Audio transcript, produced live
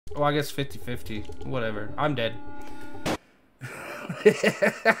Oh, I guess 50-50. Whatever. I'm dead.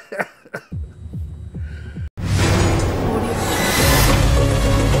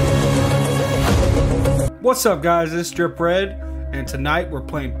 What's up, guys? This is Drip Red, and tonight we're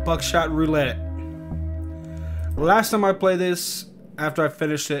playing Buckshot Roulette. Last time I played this, after I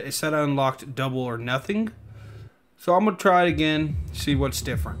finished it, it said I unlocked double or nothing. So I'm gonna try it again, see what's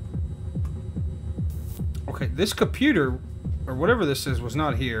different. Okay, this computer, or whatever this is, was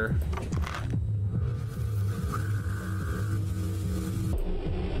not here.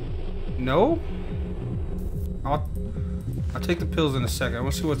 No? I'll take the pills in a second. I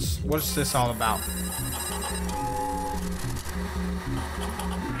want to see what's this all about.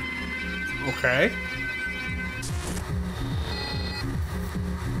 Okay.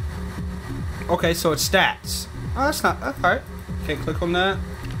 Okay, so it's stats. Oh, that's not... Alright. Okay, click on that.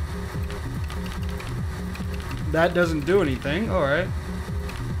 That doesn't do anything. Alright.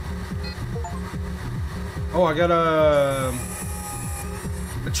 Oh, I got a...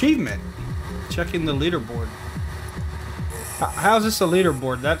 achievement. Checking the leaderboard. How's this a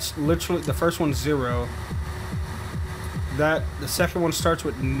leaderboard? That's literally... The first one's 0. The second one starts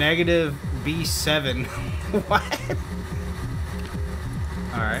with negative B7. What?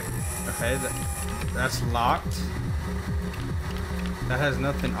 Alright. Okay, that's locked. That has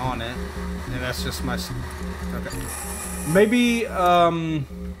nothing on it. And that's just my... Okay. Maybe, I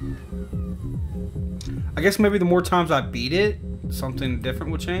guess maybe the more times I beat it, something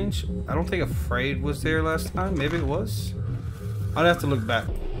different will change. I don't think Afraid was there last time. Maybe it was. I'd have to look back.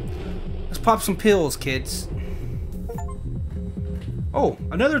 Let's pop some pills, kids. Oh,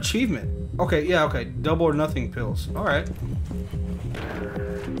 another achievement. Okay, yeah, okay. Double or nothing pills. Alright.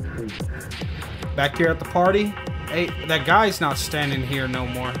 Back here at the party. Hey, that guy's not standing here no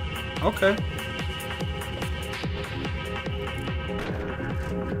more. Okay.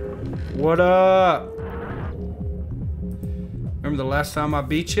 What up? Remember the last time I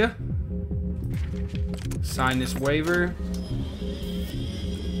beat you? Sign this waiver.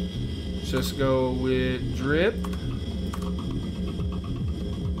 Just go with Drip.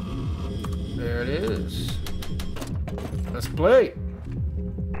 There it is. Let's play.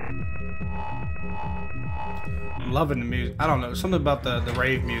 I'm loving the music. I don't know. Something about the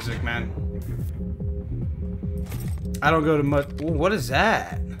rave music, man. I don't go to much. Ooh, what is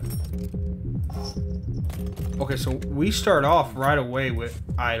that? Okay, so we start off right away with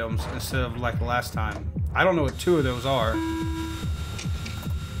items instead of like last time. I don't know what 2 of those are.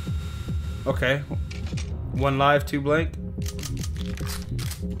 Okay. 1 live, 2 blank.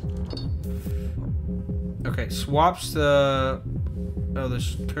 Okay, swaps the... Oh,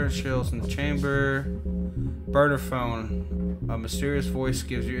 there's current shells in the chamber. Burner phone. A mysterious voice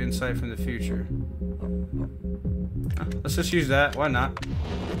gives you insight from the future. Let's just use that. Why not?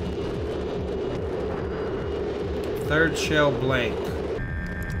 3rd shell blank.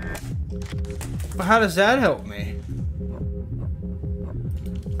 Well, how does that help me?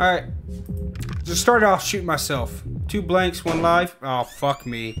 Alright. Just start off shooting myself. 2 blanks, 1 live. Oh, fuck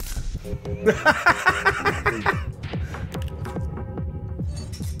me.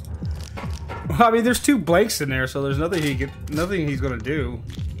 Well, I mean, there's 2 blanks in there, so there's nothing he's gonna do.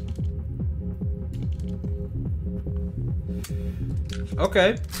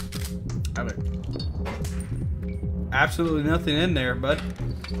 Okay. I mean, absolutely nothing in there, bud.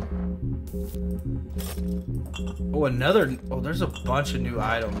 Oh, another. Oh, there's a bunch of new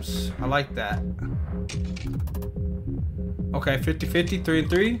items. I like that. Okay, 50-50, 3 and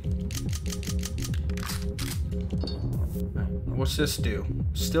 3. What's this do?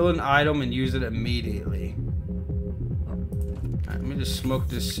 Steal an item and use it immediately. Alright, let me just smoke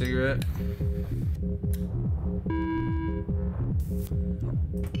this cigarette.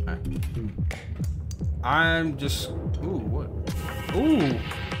 Alright. I'm just... Ooh, what? Ooh!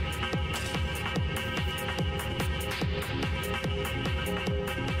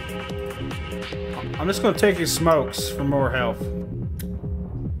 I'm just gonna take his smokes for more health.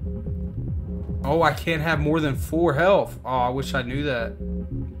 Oh, I can't have more than 4 health. Oh, I wish I knew that.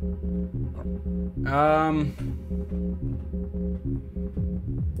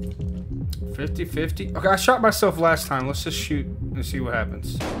 50-50. Okay, I shot myself last time. Let's just shoot and see what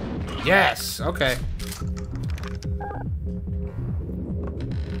happens. Yes! Okay.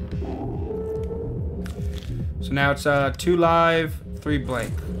 So now it's 2 live, 3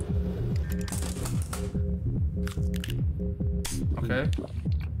 blank. Okay.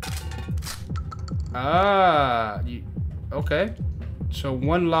 Okay. So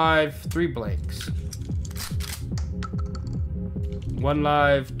 1 live, 3 blanks. 1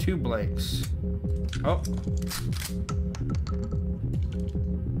 live, 2 blanks. Oh.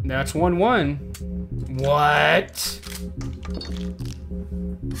 That's 1-1. What?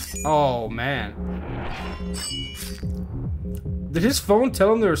 Oh, man. Did his phone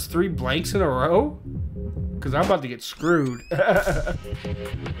tell him there was 3 blanks in a row? Because I'm about to get screwed.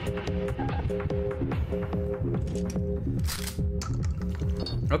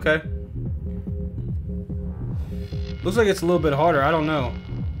 Okay. Looks like it's a little bit harder. I don't know.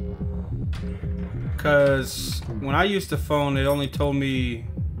 Because when I used the phone, it only told me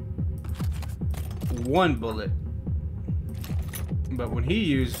 1 bullet. But when he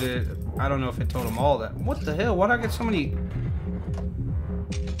used it, I don't know if it told him all that. What the hell? Why'd I get so many?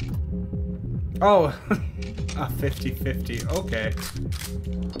 Oh, 50-50. Okay.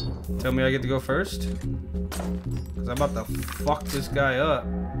 Tell me I get to go first? Because I'm about to fuck this guy up.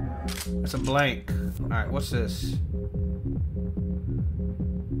 That's a blank. Alright, what's this?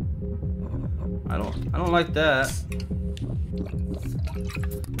 I don't like that.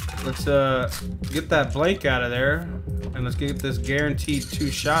 Let's get that blank out of there. And let's get this guaranteed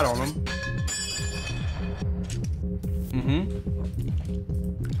 2 shot on him.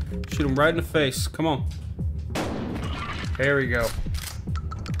 Shoot him right in the face. Come on. There we go.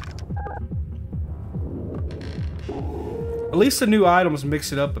 At least the new items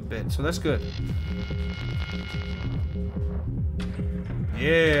mix it up a bit, so that's good.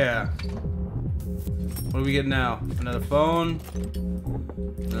 Yeah. What do we get now? Another phone.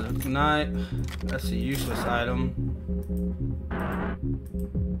 Another knife. That's a useless item.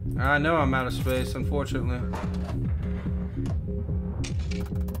 I know I'm out of space, unfortunately.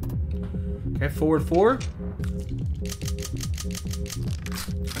 Okay, forward 4.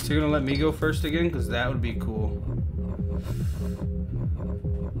 Is he gonna let me go first again? Because that would be cool.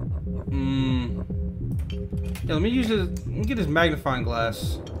 Yeah, let me use it. Let me get his magnifying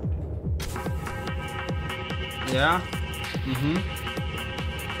glass. Yeah.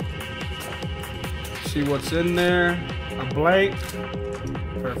 See what's in there. A blank.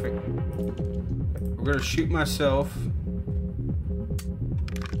 Perfect. We're gonna shoot myself.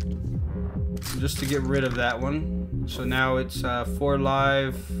 Just to get rid of that one. So now it's 4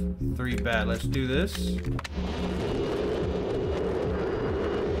 live, 3 bad. Let's do this.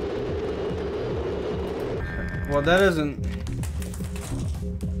 Well, that doesn't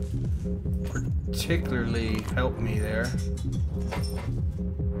particularly help me there.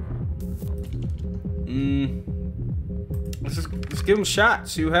 Let's give him a shot.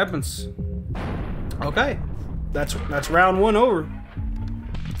 See what happens. Okay, that's round 1 over.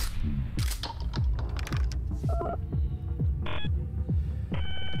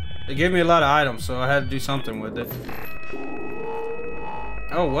 They gave me a lot of items, so I had to do something with it.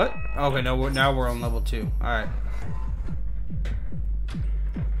 Oh, what? Okay, no, now we're on level 2. All right.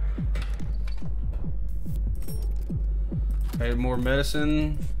 Okay, more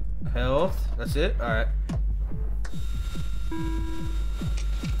medicine, health. That's it. All right.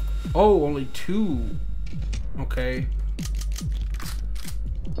 Oh, only 2. Okay.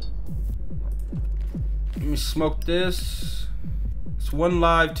 Let me smoke this. It's 1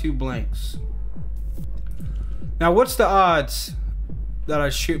 live, 2 blanks. Now, what's the odds that I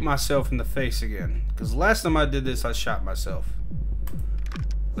shoot myself in the face again? Because last time I did this, I shot myself.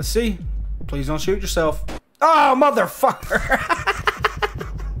 Let's see. Please don't shoot yourself. Oh, motherfucker!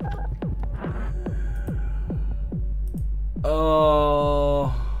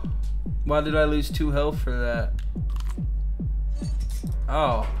 Oh, why did I lose 2 health for that?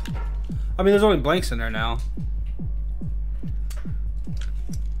 Oh, I mean, there's only blanks in there now.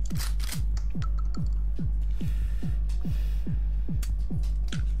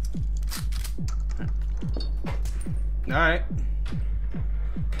 All right.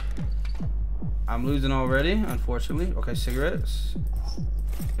 I'm losing already, unfortunately. Okay, cigarettes.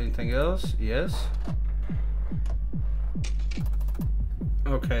 Anything else? Yes.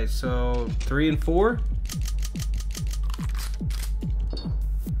 Okay, so 3 and 4.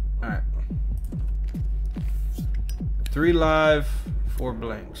 All right. 3 live, 4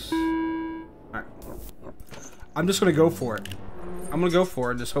 blanks. All right. I'm just gonna go for it. I'm gonna go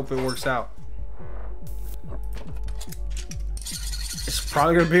for it. Just hope it works out. It's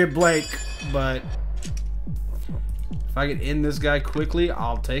probably gonna be a blank, but if I can end this guy quickly,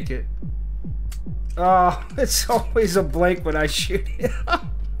 I'll take it. Oh, it's always a blank when I shoot him.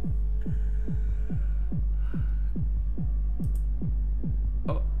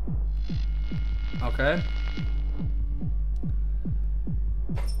 Oh. Okay.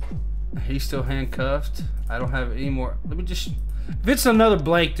 He's still handcuffed. I don't have any more. Let me just... If it's another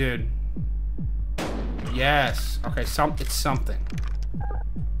blank, dude. Yes. Okay, it's something.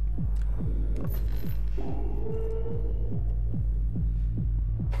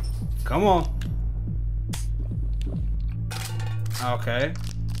 Come on. Okay.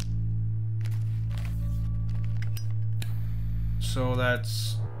 So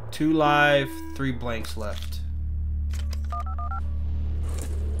that's 2 live, 3 blanks left.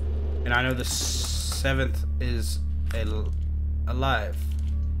 And I know the 7th is alive.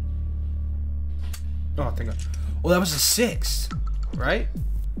 Oh, I think well, that was the 6th, right?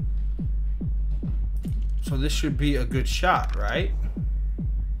 So this should be a good shot, right?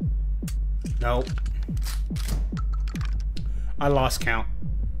 Nope. I lost count.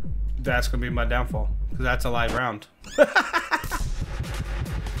 That's gonna be my downfall, because that's a live round.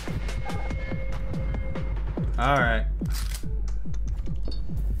 Alright.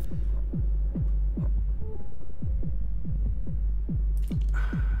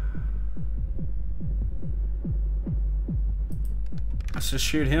 Let's just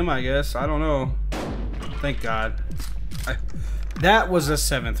shoot him, I guess. I don't know. Thank God. That was a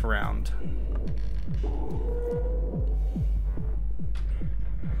 7th round.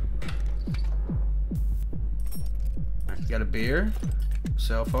 Got a beer,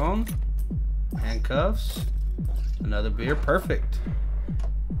 cell phone, handcuffs, another beer. Perfect.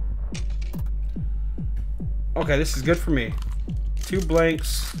 Okay, this is good for me. 2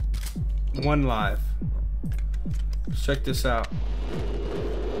 blanks, 1 live. Let's check this out.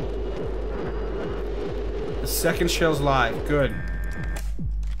 The 2nd shell's live. Good.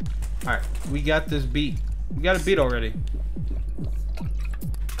 Alright, we got this beat. We got a beat already.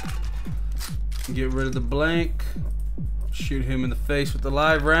 Get rid of the blank. Shoot him in the face with the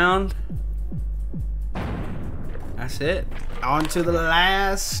live round. That's it. On to the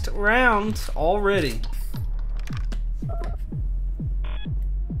last round already.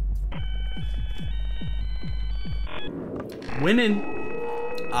 Winning.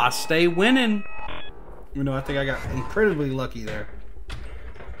 I stay winning. You know, I think I got incredibly lucky there.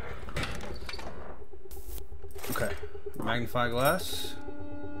 Okay. Magnifying glass.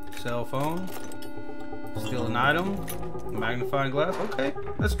 Cell phone. Steal an item. Magnifying glass. Okay.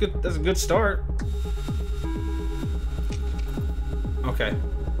 That's good. That's a good start. Okay.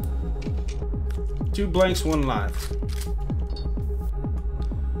 2 blanks, 1 live.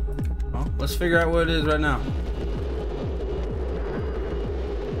 Well, let's figure out what it is right now.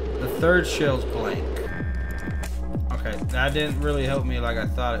 The 3rd shell's blank. Okay, that didn't really help me like I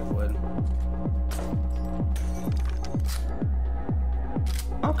thought it would.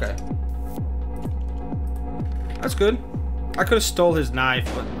 Okay. That's good. I could have stole his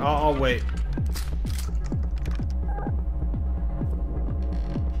knife, but I'll wait.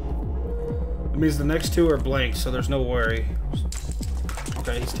 It means the next 2 are blank, so there's no worry.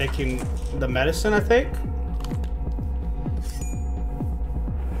 Okay, he's taking the medicine, I think.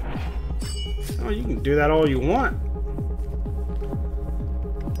 Oh, you can do that all you want.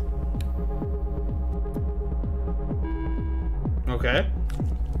 Okay.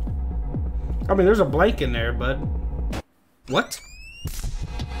 I mean, there's a blank in there, bud. What?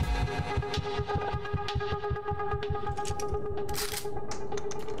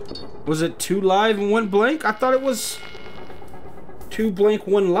 Was it 2 live and 1 blank? I thought it was 2 blank,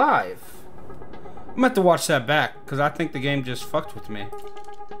 1 live. I'm gonna have to watch that back, because I think the game just fucked with me.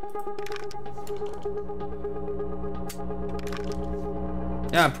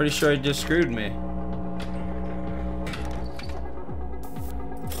 Yeah, I'm pretty sure it just screwed me.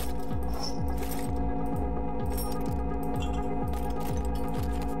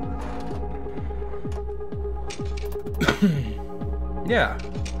 Yeah.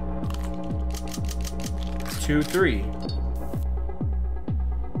 2, 3.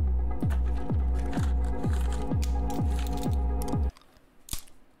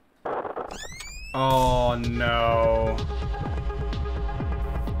 Oh no.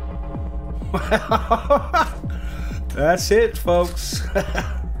 That's it, folks.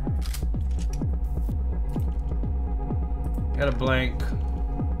 Got a blank.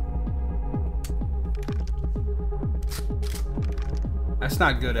 That's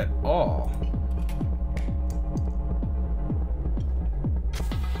not good at all.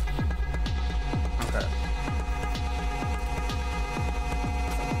 Okay.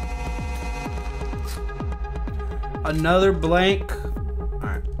 Another blank.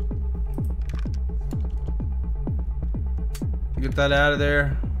 Alright. Get that out of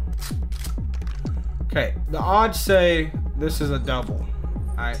there. Okay, the odds say this is a double.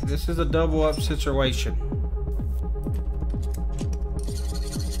 Alright, this is a double up situation.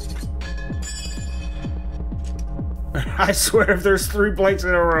 I swear if there's 3 blanks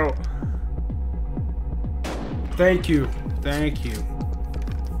in a row. Thank you. Thank you.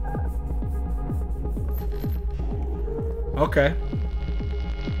 Okay.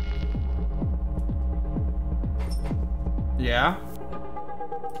 Yeah.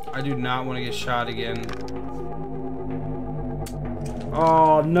 I do not want to get shot again.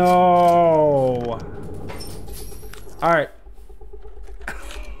 Oh, no. Alright.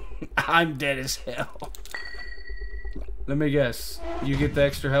 I'm dead as hell. Let me guess. You get the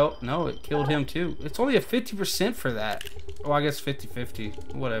extra health? No, it killed him too. It's only a 50% for that. Oh, I guess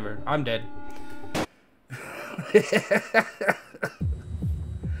 50-50. Whatever. I'm dead.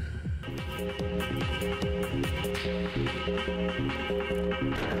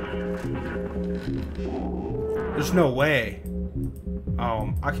 There's no way.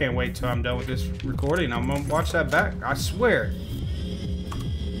 I can't wait till I'm done with this recording. I'm gonna watch that back. I swear.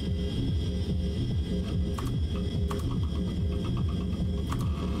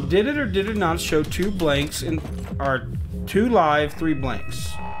 Did it or did it not show 2 blanks in, or 2 live, 3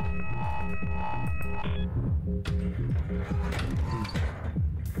 blanks?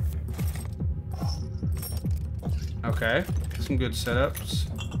 Okay, some good setups.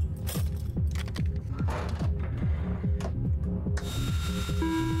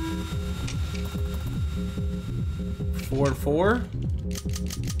 Four and 4.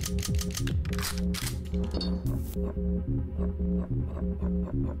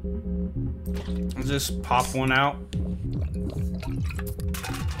 I'll just pop one out.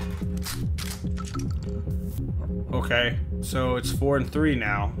 Okay, so it's 4 and 3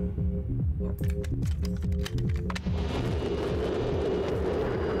 now.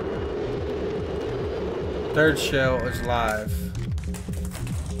 Third shell is live.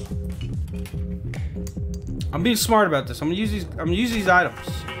 I'm being smart about this. I'm gonna use these items.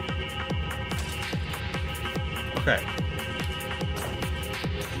 Okay.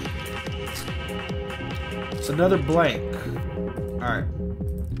 It's another blank. Alright.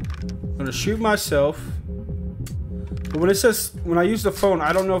 I'm gonna shoot myself. But when it says, when I use the phone,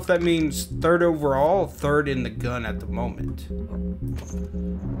 I don't know if that means 3rd overall or 3rd in the gun at the moment.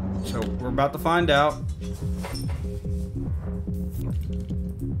 So we're about to find out.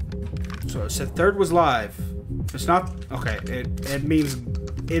 So it said 3rd was live. It's not, okay, it means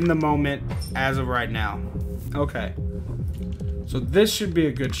in the moment as of right now. Okay. So this should be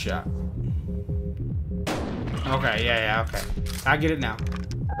a good shot. Okay, yeah, okay. I get it now.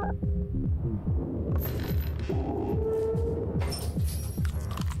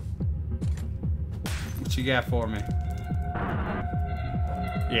 What you got for me?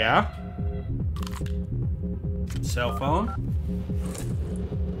 Yeah? Cell phone?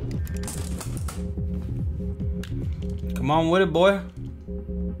 Come on with it, boy.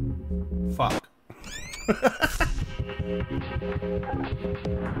 Fuck.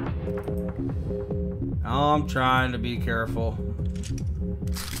 I'm trying to be careful.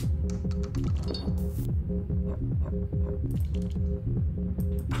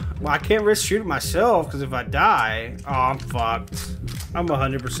 Well, I can't risk shooting myself because if I die, oh, I'm fucked. I'm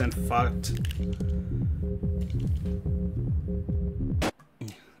 100% fucked.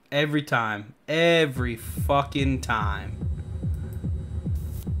 Every time. Every fucking time.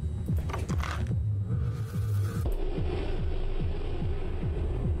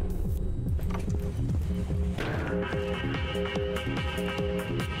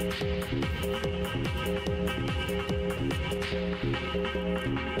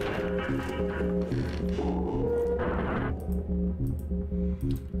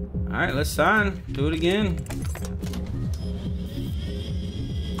 Alright, let's sign. Do it again.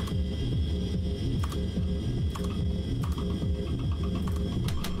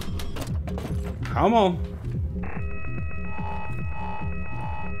 Come on.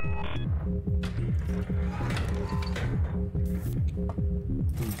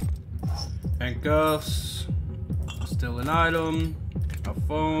 Handcuffs. Still an item. A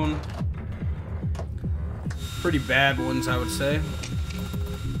phone. Pretty bad ones, I would say.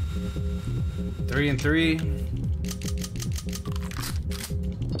 3 and 3.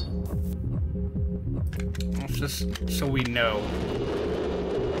 It's just so we know.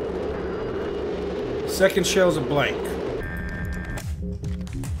 Second shell's a blank.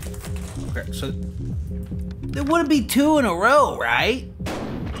 Okay, so there wouldn't be 2 in a row, right?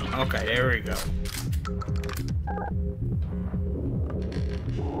 Okay, there we go.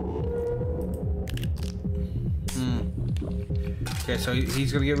 Okay, so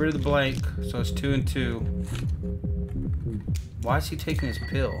he's gonna get rid of the blank, so it's 2 and 2. Why is he taking his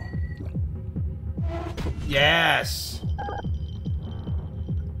pill? Yes!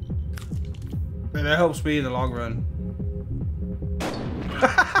 Man, that helps me in the long run.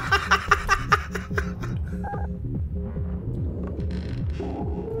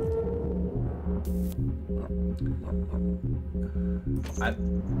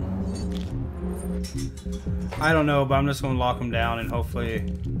 I don't know, but I'm just gonna lock them down and hopefully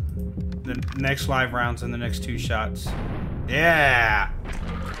the next live rounds in the next 2 shots. Yeah!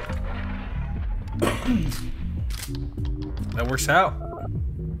 That works out.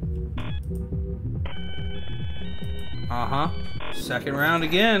 Uh-huh. Second round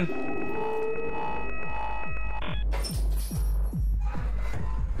again.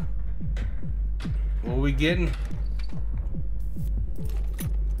 What are we getting?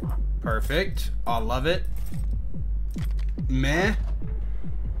 Perfect. I love it. Meh.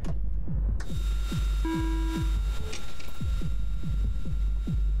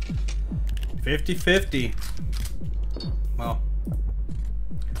 $50-50. Well,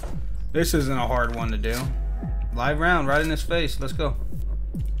 this isn't a hard one to do. Live round right in his face. Let's go.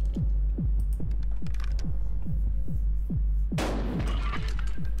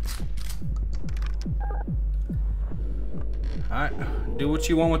 Alright, do what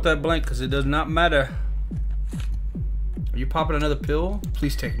you want with that blank because it does not matter. Are you popping another pill?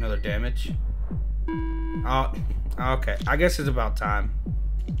 Please take another damage. Oh, okay. I guess it's about time.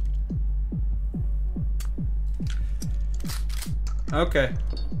 Okay.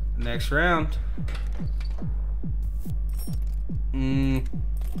 Next round.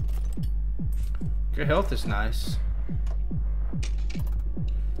 Your health is nice.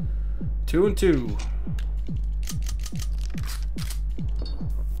 2 and 2.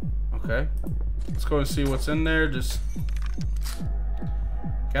 Okay. Let's go and see what's in there. Just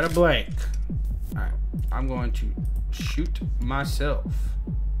got a blank. Alright. I'm going to shoot myself.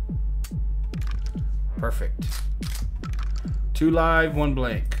 Perfect. 2 live, 1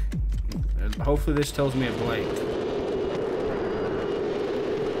 blank. And hopefully this tells me a blank.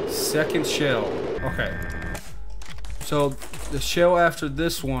 Second shell. Okay. So the shell after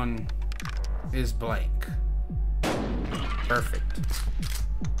this one is blank. Perfect.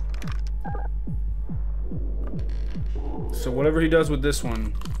 So whatever he does with this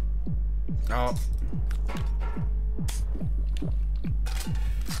one. Oh.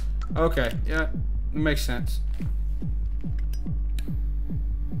 Okay. Yeah. It makes sense.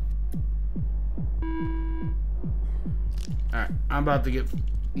 Alright. I'm about to get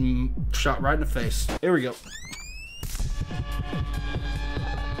shot right in the face. Here we go.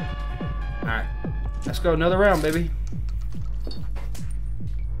 Alright. Let's go another round, baby.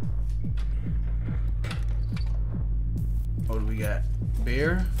 What do we got?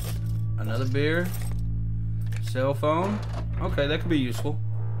 Beer. Another beer. Cell phone. Okay, that could be useful.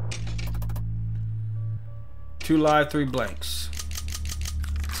 2 live, 3 blanks.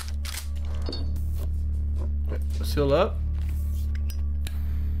 Let's heal up.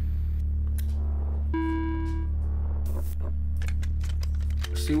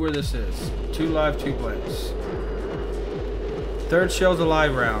 See where this is. 2 live, 2 blanks. Third shell's a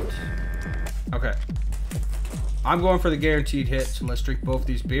live round. Okay. I'm going for the guaranteed hit, so let's drink both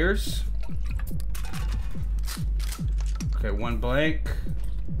these beers. Okay, 1 blank.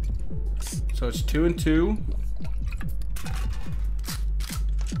 So it's 2 and 2.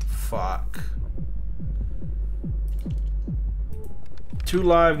 Fuck. 2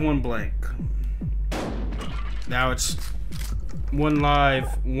 live, 1 blank. Now it's 1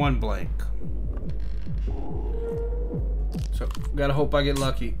 live, 1 blank. So, gotta hope I get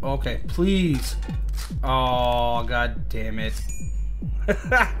lucky. Okay, please. Oh, god damn it.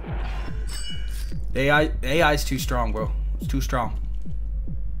 AI's too strong, bro. It's too strong.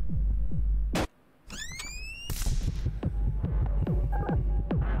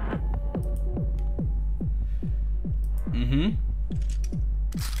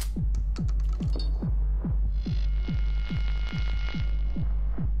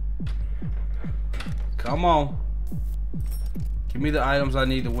 Come on. Give me the items I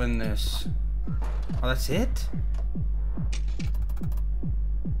need to win this. Oh, that's it?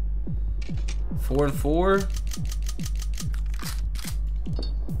 4 and 4.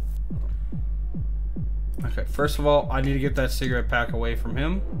 Okay, first of all, I need to get that cigarette pack away from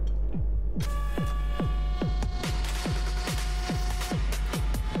him.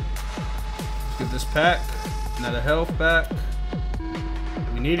 Let's get this pack. Another health back.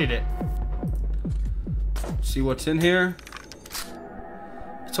 We needed it. See what's in here.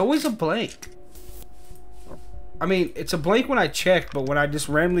 It's always a blank. I mean, it's a blank when I check, but when I just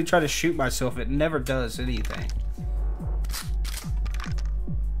randomly try to shoot myself, it never does anything.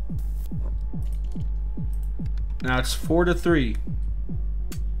 Now it's 4 to 3.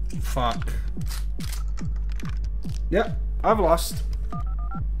 Fuck. Yep, I've lost.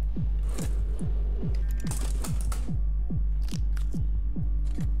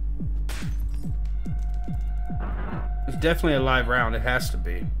 definitely a live round. It has to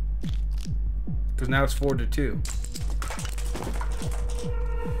be. Because now it's 4-2.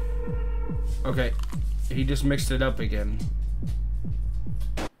 Okay. He just mixed it up again.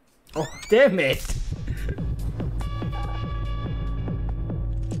 Oh, damn it!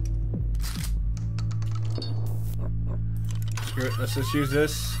 Screw it. Let's just use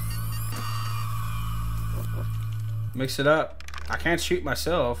this. Mix it up. I can't shoot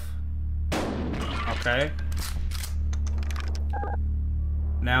myself. Okay.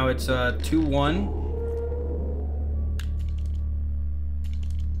 Now it's 2-1.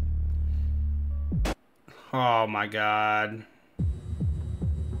 Oh my god.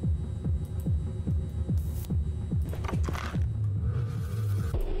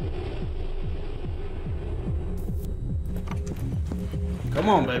 Come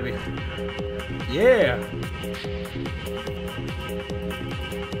on, baby. Yeah.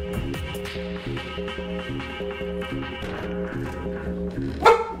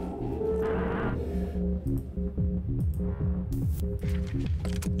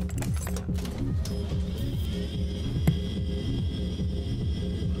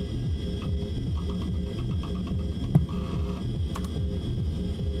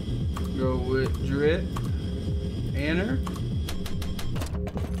 Go with Drip. Enter.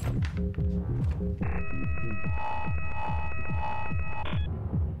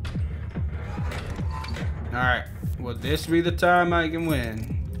 Alright. Will this be the time I can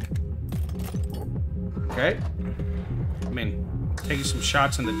win? Okay. I mean, taking some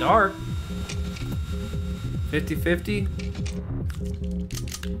shots in the dark. 50-50.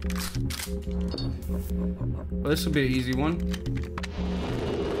 Well, this will be an easy one.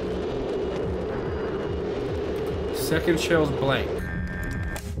 Second shell's blank.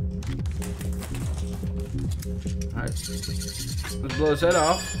 Alright. Let's blow his head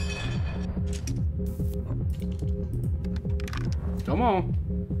off. Come on.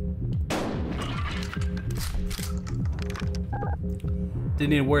 Didn't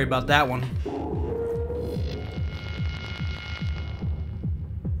need to worry about that one.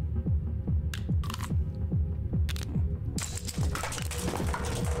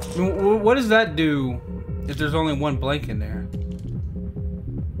 What does that do if there's only one blank in there?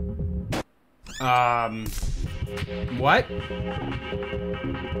 What?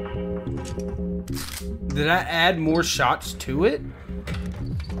 Did I add more shots to it?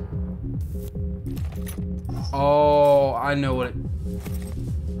 Oh, I know what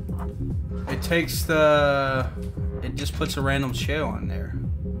it takes the... It just puts a random shell on there.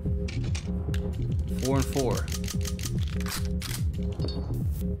 4 and 4.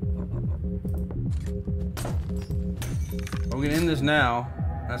 We're gonna end this now.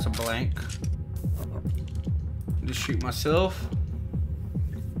 That's a blank. Just shoot myself.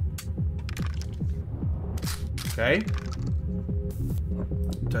 Okay.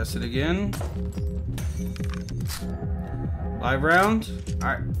 Test it again. Live round.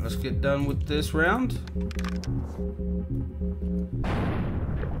 Alright, let's get done with this round.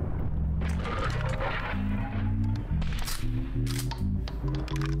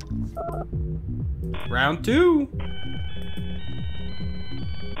 Round 2.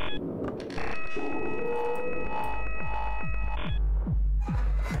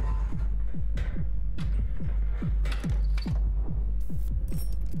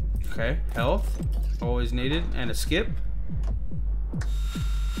 Okay, health, always needed, and a skip.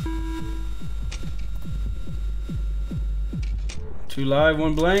 Two live,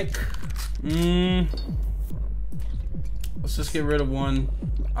 one blank. Let's just get rid of one.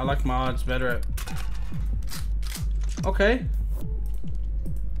 I like my odds better at... Okay.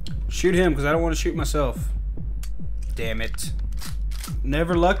 Shoot him, because I don't want to shoot myself. Damn it.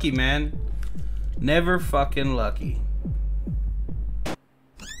 Never lucky, man. Never fucking lucky.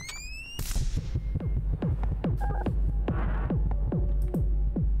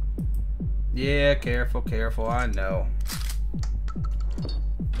 Yeah, careful, careful, I know.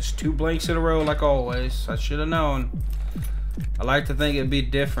 Just 2 blanks in a row like always. I should have known. I like to think it'd be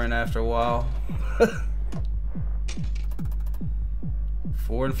different after a while.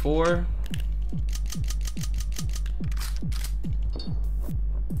 4 and 4.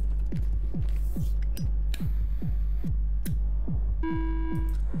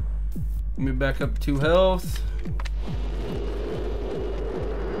 Let me back up 2 health.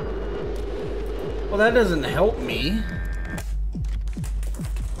 Well, that doesn't help me.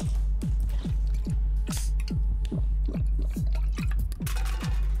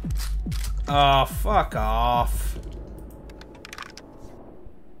 Oh, fuck off.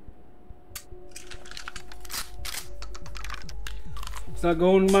 It's not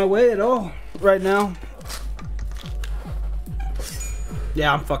going my way at all right now.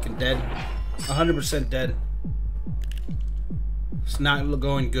 Yeah, I'm fucking dead. 100% dead. It's not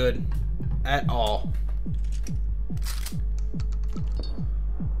going good at all.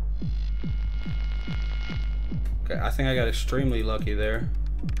 Okay, I think I got extremely lucky there.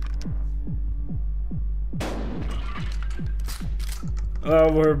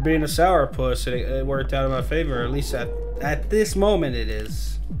 Oh, we're being a sourpuss, and it worked out in my favor. At least at this moment it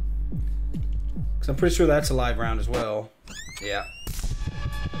is. Because I'm pretty sure that's a live round as well. Yeah.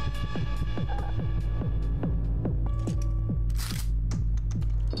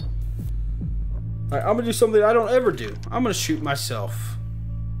 Alright, I'm gonna do something I don't ever do. I'm gonna shoot myself.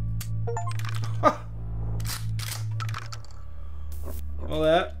 Well,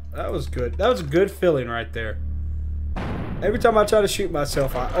 that was good. That was a good feeling right there. Every time I try to shoot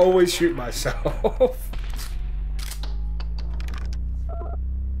myself, I always shoot myself.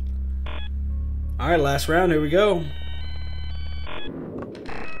 Alright, last round. Here we go.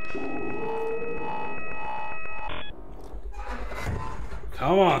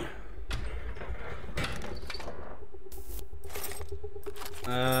 Come on.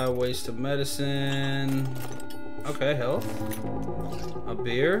 Waste of medicine. Okay, health. A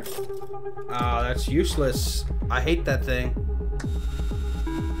beer. Oh, that's useless. I hate that thing.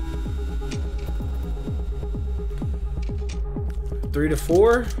 Three to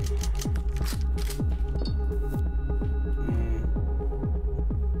four.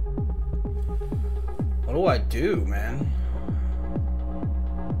 What do I do, man?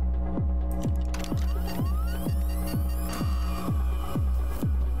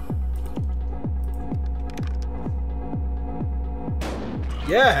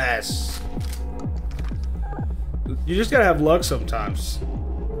 Yes! You just gotta have luck sometimes.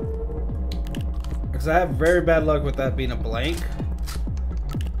 Because I have very bad luck with that being a blank.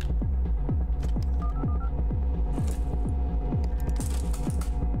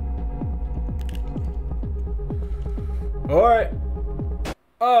 Alright.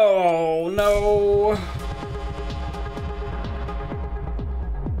 Oh, no.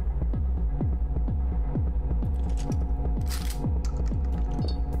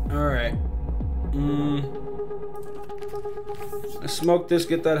 Alright. Let's smoke this,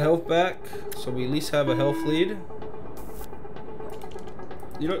 get that health back. So we at least have a health lead.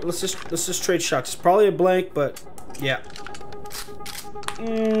 You know, let's just trade shots. It's probably a blank, but yeah.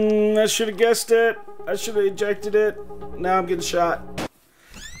 I should have guessed it. I should have ejected it. Now I'm getting shot.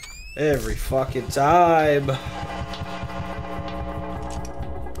 Every fucking time.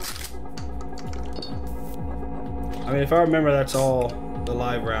 I mean, if I remember, that's all the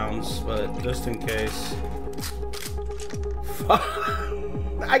live rounds, but just in case.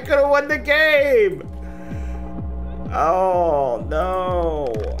 I could have won the game! Oh,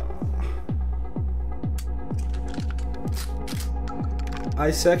 no.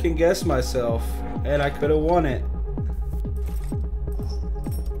 I second guessed myself, and I could have won it.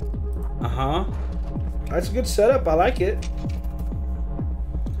 Uh-huh. That's a good setup. I like it.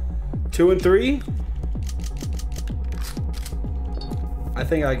 2 and 3. I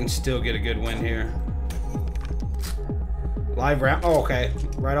think I can still get a good win here. Live round. Oh, okay.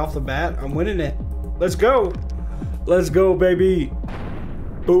 Right off the bat, I'm winning it. Let's go. Let's go, baby.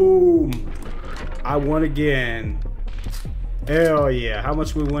 Boom. I won again. Hell yeah. How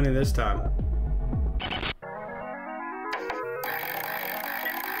much we winning this time?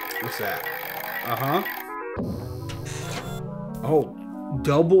 What's that? Uh-huh. Oh,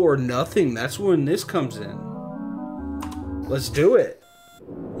 double or nothing. That's when this comes in. Let's do it.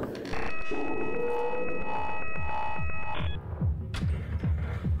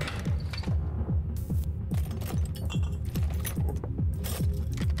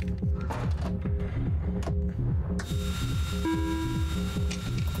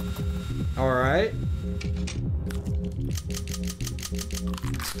 All right.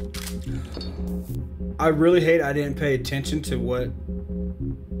 I really hate I didn't pay attention to what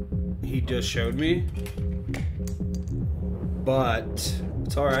he just showed me, but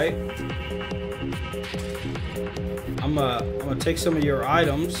it's all right. I'm gonna take some of your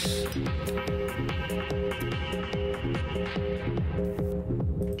items.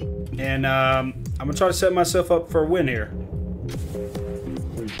 And I'm gonna try to set myself up for a win here.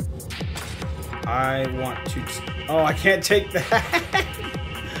 I want to... Oh, I can't take that.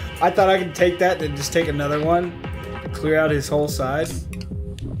 I thought I could take that and just take another one. Clear out his whole side.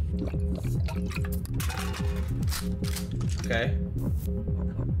 Okay.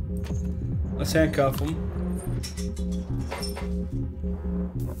 Let's handcuff him.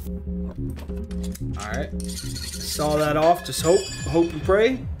 Alright. Saw that off. Just hope and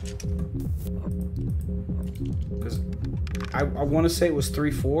pray. Because I want to say it was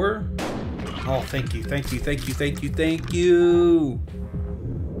 3-4. Oh, thank you. Thank you. Thank you. Thank you. Thank you.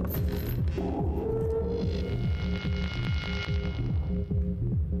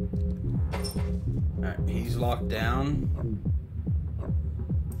 Alright, he's locked down.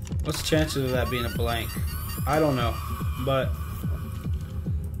 What's the chances of that being a blank? I don't know, but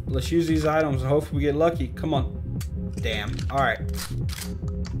let's use these items and hopefully we get lucky. Come on. Damn. Alright.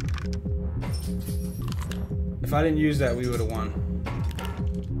 If I didn't use that, we would have won.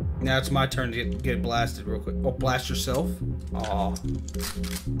 Now it's my turn to get blasted real quick. Oh, blast yourself? Aw.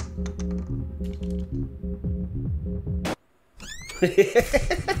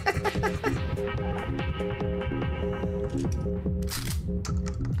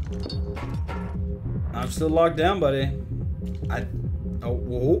 I'm still locked down, buddy. Oh,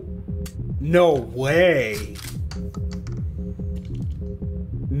 whoa. No way.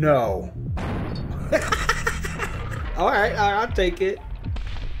 No. Alright, I'll take it.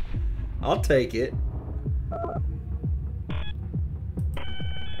 I'll take it.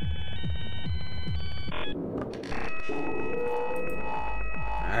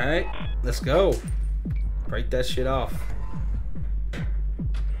 Alright, let's go. Break that shit off.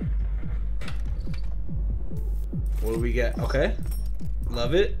 What do we get? Okay.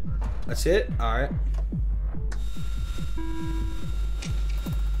 Love it. That's it. Alright.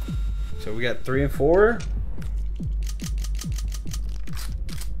 So we got 3 and 4.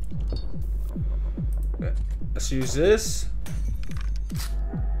 Let's use this.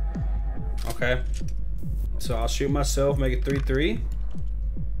 Okay. So I'll shoot myself, make it 3-3.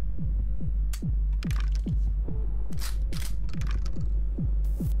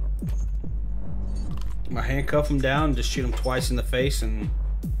 I handcuff him down, just shoot him twice in the face, and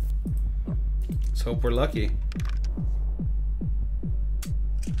let's hope we're lucky.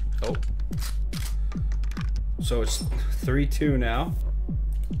 Oh. So it's 3-2 now.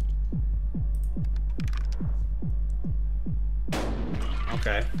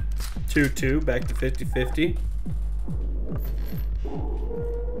 Okay. 2-2, back to 50-50.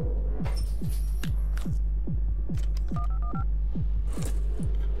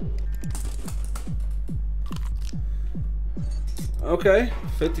 Okay,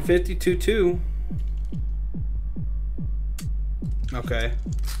 50-50, 2-2. Okay.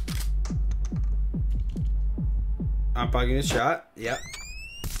 I'm probably getting a shot. Yep.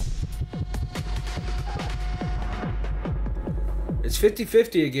 It's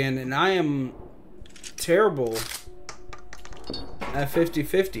 50-50 again, and I am terrible at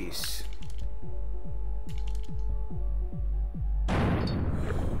 50-50s.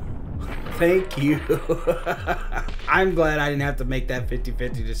 Thank you. I'm glad I didn't have to make that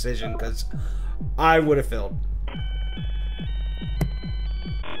 50-50 decision, because I would have failed.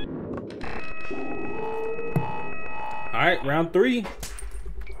 Alright, round 3.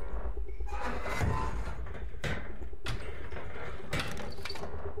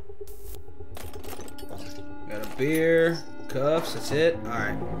 Got a beer, cuffs, that's it.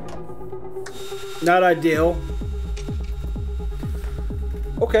 Alright. Not ideal.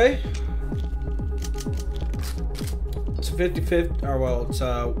 Okay. It's 50-50, or well, it's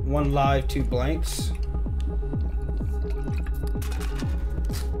 1 live, 2 blanks.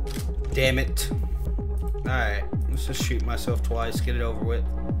 Damn it. Alright, let's just shoot myself twice, get it over with.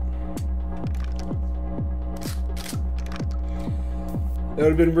 That would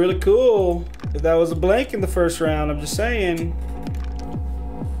have been really cool if that was a blank in the first round, I'm just saying.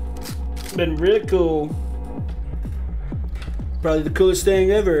 Been really cool. Probably the coolest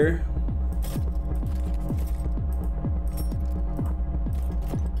thing ever.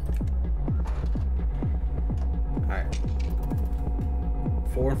 Alright.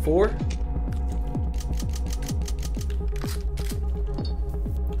 4 and 4.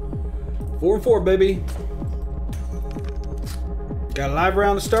 4 and 4, baby. Got a live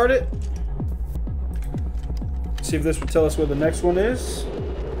round to start it. See if this will tell us where the next one is.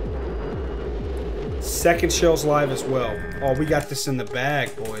 Second shell's live as well. Oh, we got this in the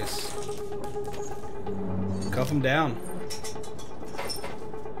bag, boys. Cuff them down.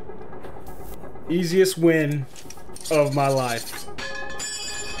 Easiest win of my life.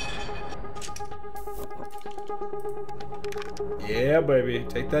 Yeah, baby.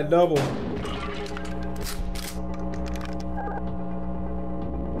 Take that double.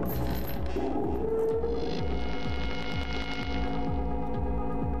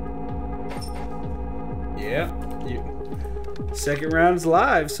 Yeah. Second round's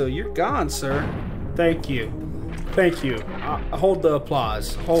live, so you're gone, sir. Thank you. Thank you. Hold the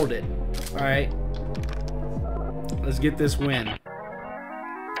applause. Hold it. All right. Let's get this win.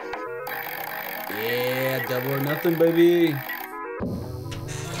 Yeah, double or nothing, baby.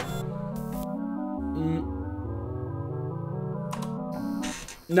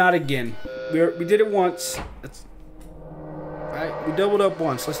 Not again. We did it once. Alright, we doubled up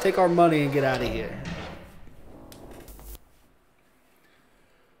once. Let's take our money and get out of here.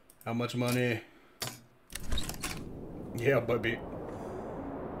 How much money? Yeah, baby.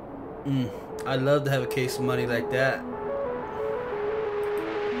 I'd love to have a case of money like that.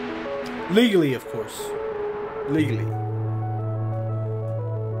 Legally, of course. Legally.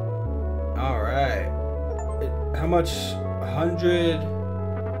 Alright. How much?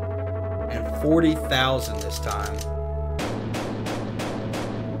 140,000 this time.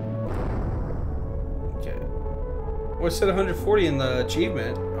 Okay. Well, it said 140 in the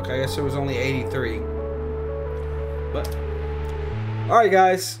achievement. Okay, I guess it was only 83. But, alright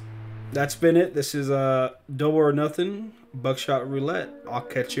guys. That's been it. This is Double or Nothing Buckshot Roulette. I'll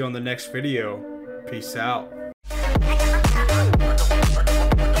catch you on the next video. Peace out.